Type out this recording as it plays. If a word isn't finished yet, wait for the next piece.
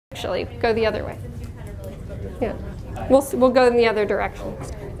actually. Go the other way. Yeah. We'll go in the other direction.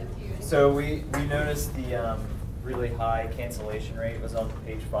 So we noticed the really high cancellation rate was on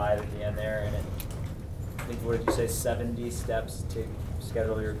page 5 at the end there, and I think, what did you say, 70 steps to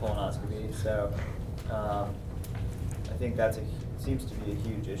schedule your colonoscopy. So I think seems to be a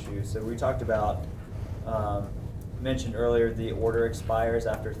huge issue. So we talked about, mentioned earlier, the order expires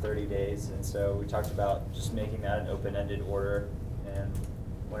after 30 days, and so we talked about just making that an open-ended order, and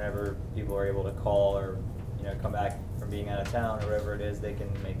whenever people are able to call or come back from being out of town or whatever it is, they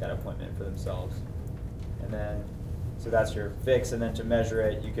can make that appointment for themselves. And then, so that's your fix, and then to measure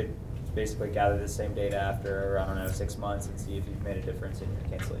it, you could basically gather the same data after, I don't know, 6 months and see if you've made a difference in your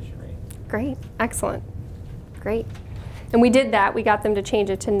cancellation rate. Great, excellent, great. And we did that. We got them to change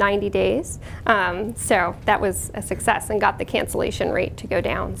it to 90 days. So that was a success and got the cancellation rate to go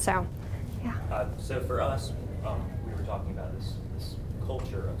down. So, yeah. So for us, we were talking about this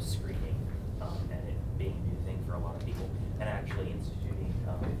culture of screening and it being a new thing for a lot of people, and actually instituting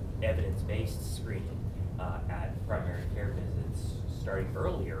evidence-based screening at primary care visits starting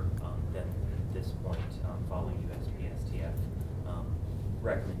earlier than this point, following USPSTF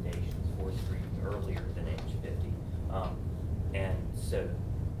recommendations for screening earlier than age 50. And so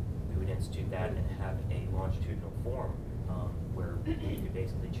we would institute that and have a longitudinal form where you could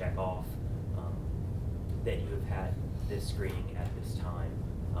basically check off that you have had this screening at this time.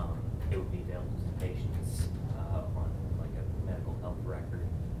 It would be available to the patients on like a medical health record,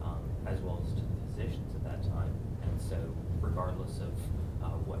 as well as to the physicians at that time. And so regardless of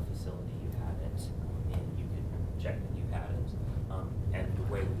what facility you had it in, you could check that you had it. And the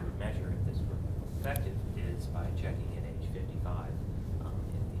way we would measure if this were effective is by checking at age 55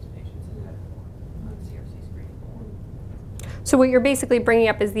 if these patients had had more CRC screening more. So what you're basically bringing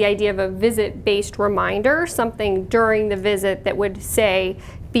up is the idea of a visit-based reminder, something during the visit that would say,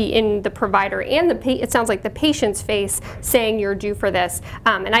 be in the provider and it sounds like the patient's face saying you're due for this.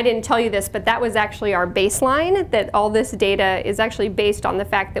 And I didn't tell you this, but that was actually our baseline, that all this data is actually based on the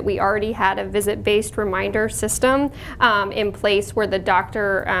fact that we already had a visit-based reminder system in place where the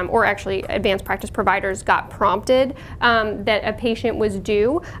doctor or actually advanced practice providers got prompted that a patient was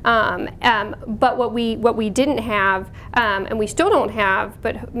due. But what we didn't have, and we still don't have,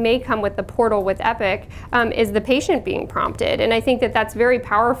 but may come with the portal with Epic, is the patient being prompted. And I think that that's very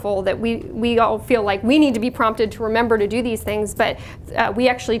powerful that we all feel like we need to be prompted to remember to do these things, but we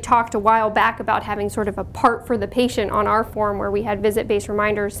actually talked a while back about having sort of a part for the patient on our form where we had visit-based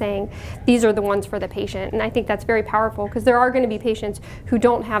reminders saying these are the ones for the patient. And I think that's very powerful because there are going to be patients who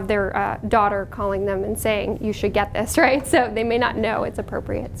don't have their daughter calling them and saying you should get this, right? So they may not know it's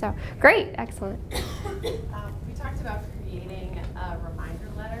appropriate. So great, excellent. We talked about creating a reminder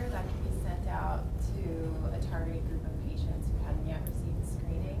letter that can be sent out to a targeted group of patients who hadn't yet received the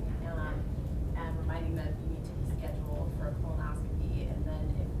screening, and reminding them you need to be scheduled for a colonoscopy. And then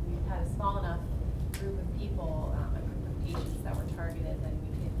if we had a small enough group of people, a group of patients that were targeted, then we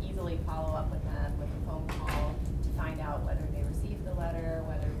could easily follow up with them with a phone call to find out whether they received the letter,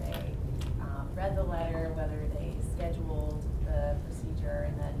 whether they read the letter, whether they scheduled the procedure,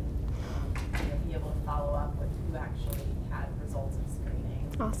 and then be able to follow up with who actually had results of screening.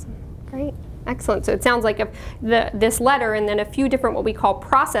 Awesome, great. Excellent. So it sounds like this letter and then a few different what we call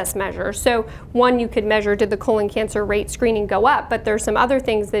process measures. So one, you could measure, did the colon cancer rate screening go up? But there's some other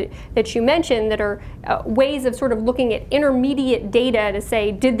things that you mentioned that are ways of sort of looking at intermediate data to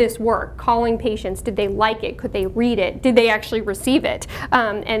say, did this work? Calling patients, did they like it? Could they read it? Did they actually receive it?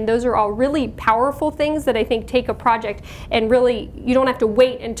 And those are all really powerful things that I think take a project and really, you don't have to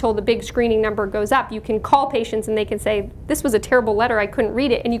wait until the big screening number goes up. You can call patients and they can say, this was a terrible letter, I couldn't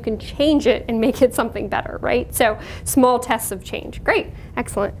read it, and you can change it and make it something better, right? So small tests of change. Great,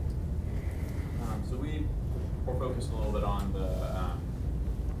 excellent. So we're focused a little bit on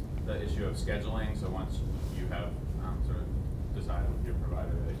the issue of scheduling. So once you have sort of decided with your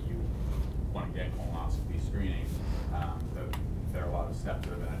provider that you want to get colonoscopy screening, there are a lot of steps that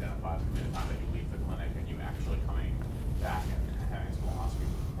have been identified from the time that you leave the clinic and you actually coming back and having a colonoscopy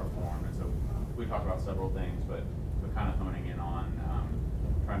performed. And so we talked about several things, but kind of honing in on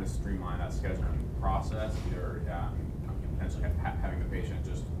trying to streamline that scheduling process, either potentially having the patient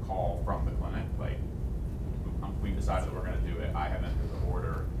just call from the clinic, like we decided that we're going to do it, I have entered the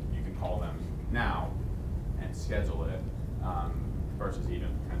order, you can call them now and schedule it, versus even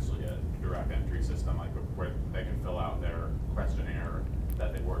potentially a direct entry system, like where they can fill out their questionnaire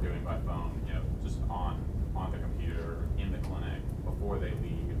that they were doing by phone, just on the computer in the clinic before they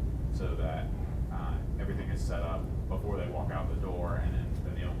leave, so that everything is set up before they walk out the door, and then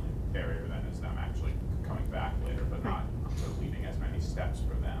the only barrier then is them actually coming back later, but not sort of leaving as many steps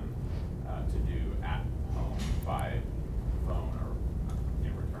for them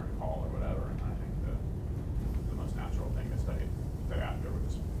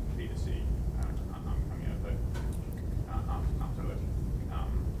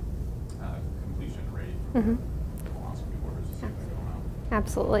colonoscopy orders to see if they don't know.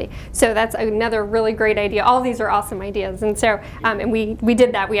 Absolutely. So that's another really great idea. All of these are awesome ideas. And so, and we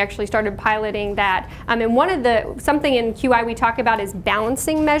did that. We actually started piloting that. And something in QI we talk about is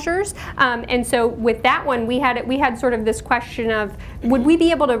balancing measures. And so with that one, we had sort of this question of, would we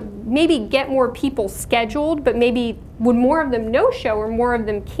be able to maybe get more people scheduled, but maybe would more of them no-show or more of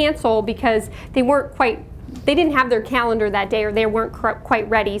them cancel because they didn't have their calendar that day or they weren't quite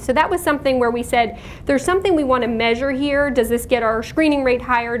ready. So that was something where we said, there's something we want to measure here. Does this get our screening rate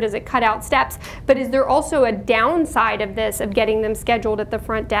higher? Does it cut out steps? But is there also a downside of this, of getting them scheduled at the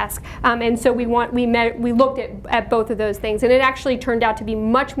front desk? And so we looked at both of those things, and it actually turned out to be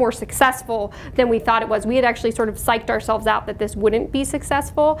much more successful than we thought it was. We had actually sort of psyched ourselves out that this wouldn't be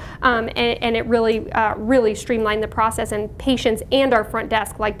successful, and it really streamlined the process, and patients and our front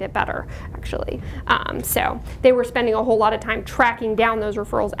desk liked it better, actually. So they were spending a whole lot of time tracking down those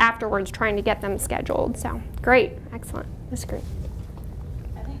referrals afterwards, trying to get them scheduled. So great, excellent, that's great.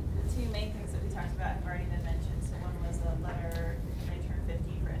 I think the two main things that we talked about have already been mentioned. So one was a letter when they turn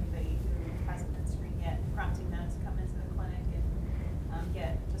 50 for anybody who hasn't been screened yet, prompting them to come into the clinic and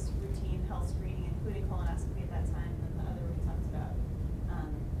get just routine health screening, including colonoscopy at that time. And then the other we talked about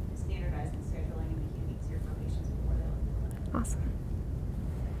standardizing scheduling and making it easier for patients before they leave the clinic. Awesome.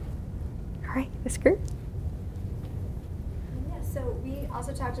 All right, this group. So we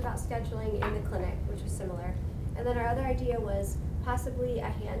also talked about scheduling in the clinic, which was similar. And then our other idea was possibly a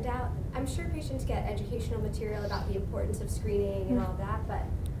handout. I'm sure patients get educational material about the importance of screening and all that, but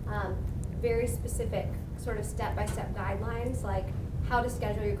very specific sort of step-by-step guidelines, like how to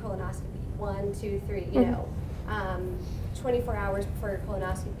schedule your colonoscopy, 1, 2, 3, you know, 24 hours before your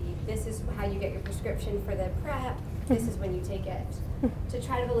colonoscopy. This is how you get your prescription for the prep. This is when you take it, to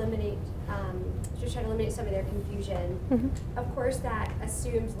try to eliminate some of their confusion. Of course, that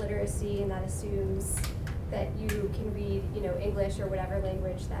assumes literacy, and that assumes that you can read, English or whatever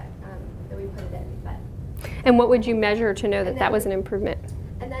language that we put it in. But and what would you measure to know that that was an improvement?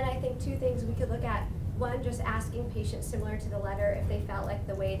 And then I think two things we could look at. One, just asking patients similar to the letter if they felt like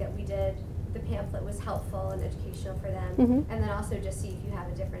the way that we did the pamphlet was helpful and educational for them. And then also just see if you have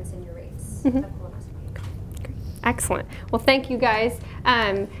a difference in your rates of colonoscopy. Excellent. Well, thank you guys.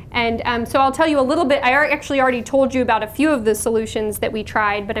 So I'll tell you a little bit. I actually already told you about a few of the solutions that we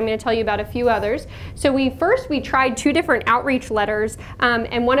tried, but I'm going to tell you about a few others. So we tried 2 different outreach letters,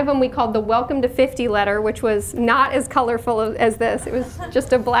 and one of them we called the Welcome to 50 letter, which was not as colorful as this. It was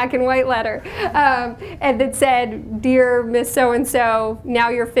just a black and white letter, and it said, "Dear Miss So-and-so, now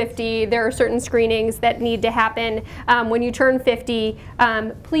you're 50. There are certain screenings that need to happen. When you turn 50,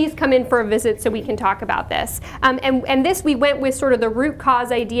 please come in for a visit so we can talk about this." And this, we went with sort of the root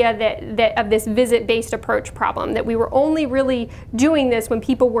cause idea of this visit-based approach problem, that we were only really doing this when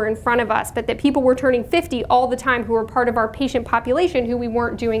people were in front of us, but that people were turning 50 all the time who were part of our patient population who we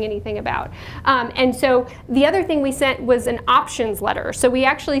weren't doing anything about. And so the other thing we sent was an options letter. So we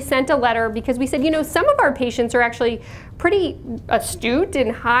actually sent a letter because we said, some of our patients are actually pretty astute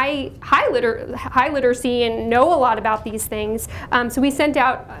and high literacy and know a lot about these things. So we sent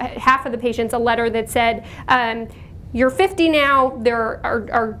out half of the patients a letter that said, you're 50 now, there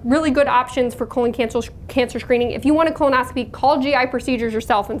are really good options for colon cancer screening. If you want a colonoscopy, call GI Procedures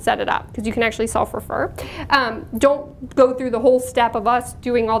yourself and set it up, because you can actually self-refer. Don't go through the whole step of us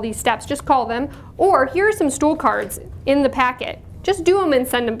doing all these steps, just call them. Or here are some stool cards in the packet. Just do them and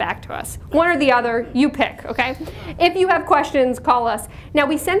send them back to us. One or the other, you pick, okay? If you have questions, call us. Now,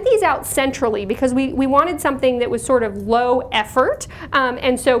 we sent these out centrally because we wanted something that was sort of low effort.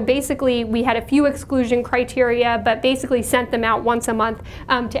 And so basically, we had a few exclusion criteria, but basically sent them out once a month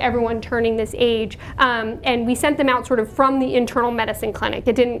to everyone turning this age. And we sent them out sort of from the internal medicine clinic.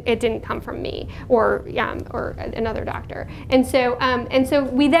 It didn't come from me or another doctor. And so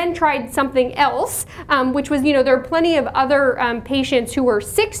we then tried something else, which was, there are plenty of other patients who were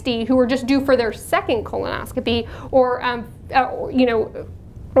 60 who were just due for their second colonoscopy,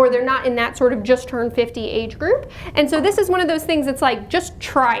 or they're not in that sort of just turned 50 age group. And so this is one of those things that's like, just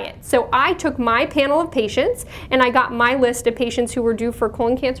try it. So I took my panel of patients and I got my list of patients who were due for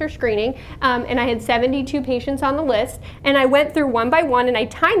colon cancer screening, and I had 72 patients on the list, and I went through one by one and I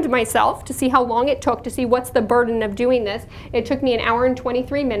timed myself to see how long it took, to see what's the burden of doing this. It took me 1 hour and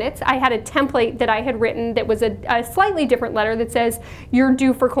 23 minutes. I had a template that I had written that was a slightly different letter that says, you're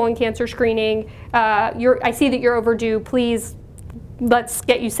due for colon cancer screening, I see that you're overdue, please let's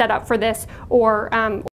get you set up for this, or